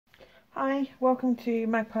Hi, welcome to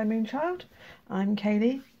Magpie Moonchild. I'm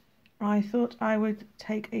Kayleigh. I thought I would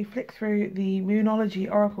take a flick through the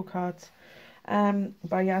Moonology Oracle cards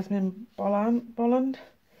by Yasmin Boland.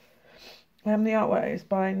 The artwork is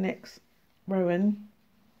by Nyx Rowan.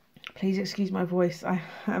 Please excuse my voice. I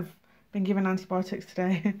have been given antibiotics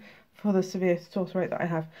today for the severe sore throat that I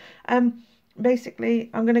have. Basically,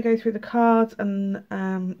 I'm going to go through the cards and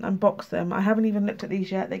unbox them. I haven't even looked at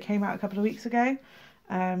these yet. They came out a couple of weeks ago.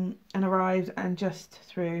 And arrived, and just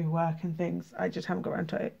through work and things I just haven't got around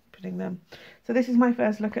to opening them. So this is my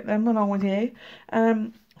first look at them along with you.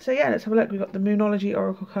 So yeah, let's have a look. We've got the Moonology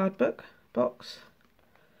Oracle card box.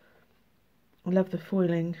 I love the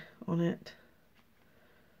foiling on it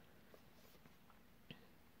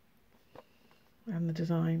and the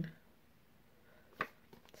design,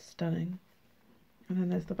 stunning. And then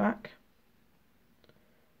there's the back.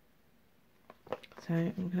 So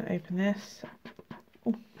I'm going to open this.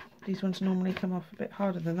 Oh, these ones normally come off a bit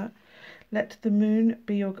harder than that. Let the moon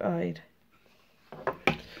be your guide.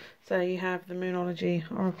 So you have the Moonology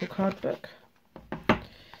Oracle card book.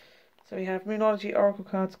 So we have Moonology Oracle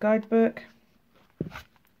Cards Guidebook.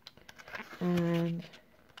 And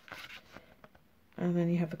then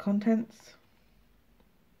you have the contents.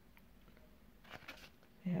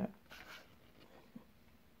 Yeah.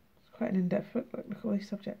 It's quite an in-depth book. Look at all these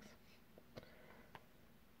subjects.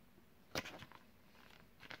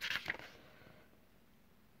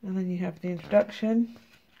 And then you have the introduction,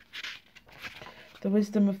 the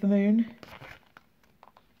wisdom of the moon,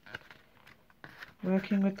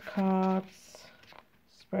 working with the cards,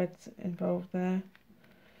 spreads involved there,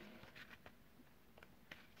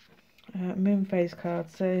 moon phase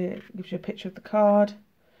cards, so it gives you a picture of the card,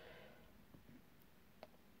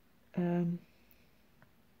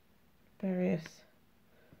 various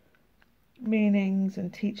meanings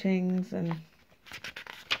and teachings and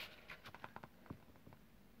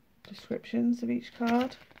descriptions of each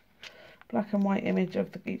card, black and white image of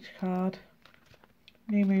each card,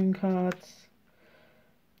 new moon cards,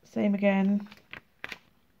 same again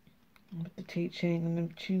with the teaching and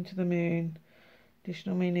the tune to the moon,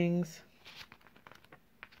 additional meanings,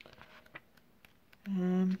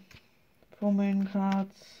 full moon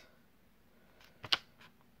cards,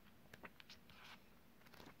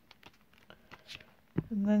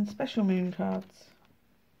 and then special moon cards.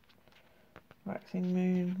 Waxing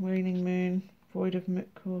moon, waning moon, void of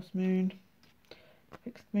course moon,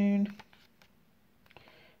 fixed moon,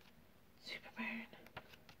 super moon,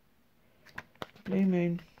 blue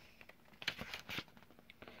moon,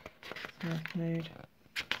 south node,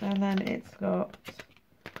 and then it's got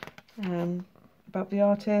about the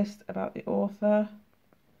artist, about the author,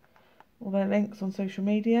 all their links on social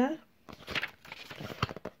media,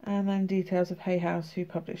 and then details of Hay House who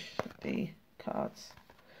published the cards.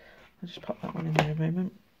 I'll just pop that one in there a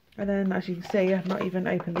moment. And then, as you can see, I've not even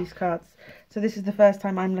opened these cards. So this is the first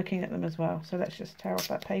time I'm looking at them as well. So let's just tear off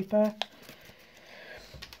that paper.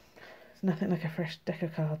 It's nothing like a fresh deck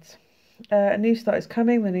of cards. A new start is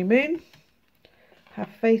coming, the new moon. Have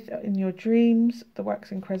faith in your dreams, the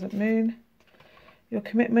waxing crescent moon. Your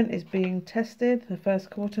commitment is being tested, the first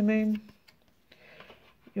quarter moon.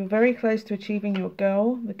 You're very close to achieving your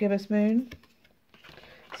goal, the gibbous moon.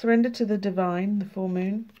 Surrender to the divine, the full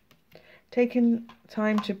moon. Taking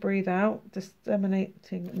time to breathe out,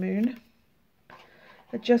 disseminating moon.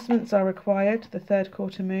 Adjustments are required, the third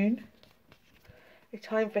quarter moon. A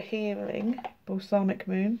time for healing, balsamic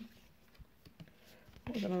moon.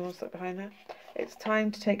 There's another one stuck behind there. It's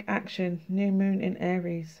time to take action, new moon in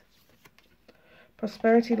Aries.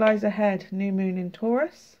 Prosperity lies ahead, new moon in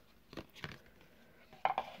Taurus.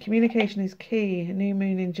 Communication is key, new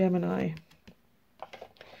moon in Gemini.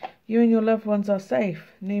 You and your loved ones are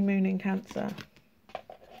safe, new moon in Cancer.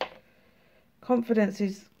 Confidence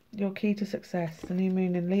is your key to success, the new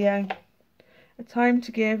moon in Leo. A time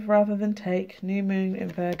to give rather than take, new moon in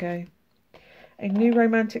Virgo. A new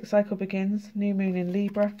romantic cycle begins, new moon in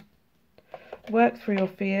Libra. Work through your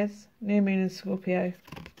fears, new moon in Scorpio.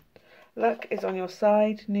 Luck is on your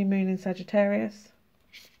side, new moon in Sagittarius.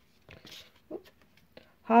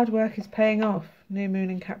 Hard work is paying off, new moon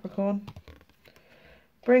in Capricorn.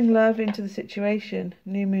 Bring love into the situation,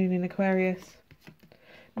 new moon in Aquarius.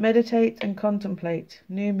 Meditate and contemplate,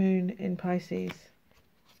 new moon in Pisces.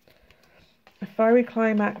 A fiery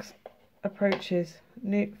climax approaches,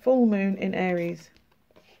 full moon in Aries.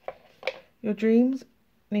 Your dreams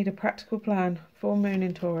need a practical plan, full moon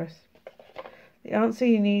in Taurus. The answers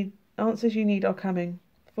you need are coming,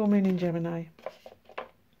 full moon in Gemini.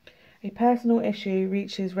 A personal issue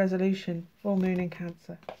reaches resolution, full moon in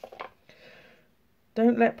Cancer.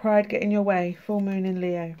 Don't let pride get in your way, full moon in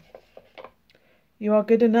Leo. You are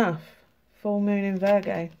good enough. Full moon in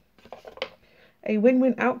Virgo. A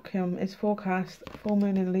win-win outcome is forecast. Full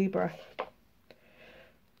moon in Libra.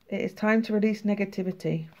 It is time to release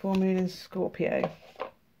negativity. Full moon in Scorpio.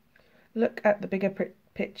 Look at the bigger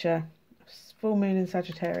picture. Full moon in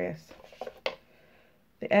Sagittarius.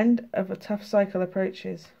 The end of a tough cycle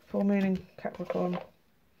approaches. Full moon in Capricorn.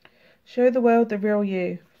 Show the world the real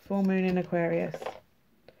you. Full moon in Aquarius.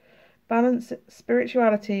 Balance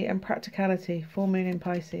spirituality and practicality. Full moon in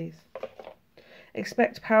Pisces.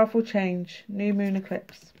 Expect powerful change. New moon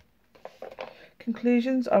eclipse.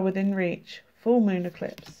 Conclusions are within reach. Full moon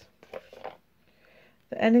eclipse.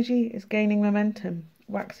 The energy is gaining momentum.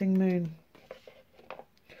 Waxing moon.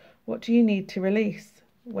 What do you need to release?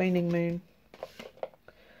 Waning moon.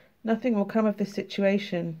 Nothing will come of this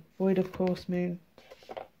situation. Void of course moon.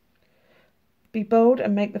 Be bold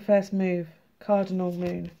and make the first move. Cardinal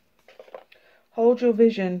moon. Hold your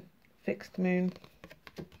vision. Fixed moon.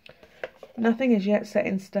 Nothing is yet set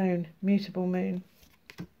in stone. Mutable moon.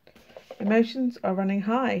 Emotions are running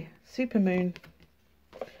high. Super moon.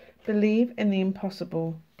 Believe in the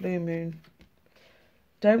impossible. Blue moon.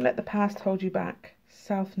 Don't let the past hold you back.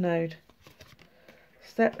 South node.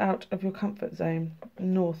 Step out of your comfort zone.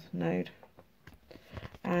 North node.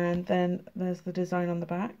 And then there's the design on the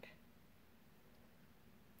back.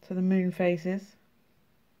 So the moon phases.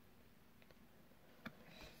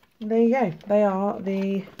 There you go. They are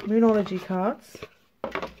the Moonology cards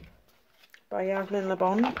by Yasmin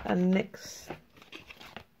Boland and Nyx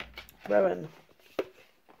Rowan.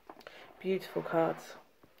 Beautiful cards.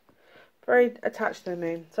 Very attached to the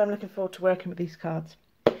moon. So I'm looking forward to working with these cards.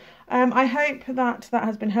 I hope that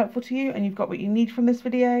has been helpful to you and you've got what you need from this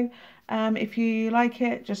video. If you like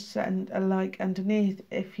it, just send a like underneath.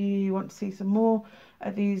 If you want to see some more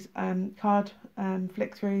of these card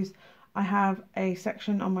flick throughs, I have a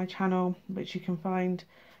section on my channel which you can find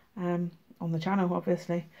on the channel,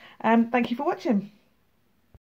 obviously. Thank you for watching.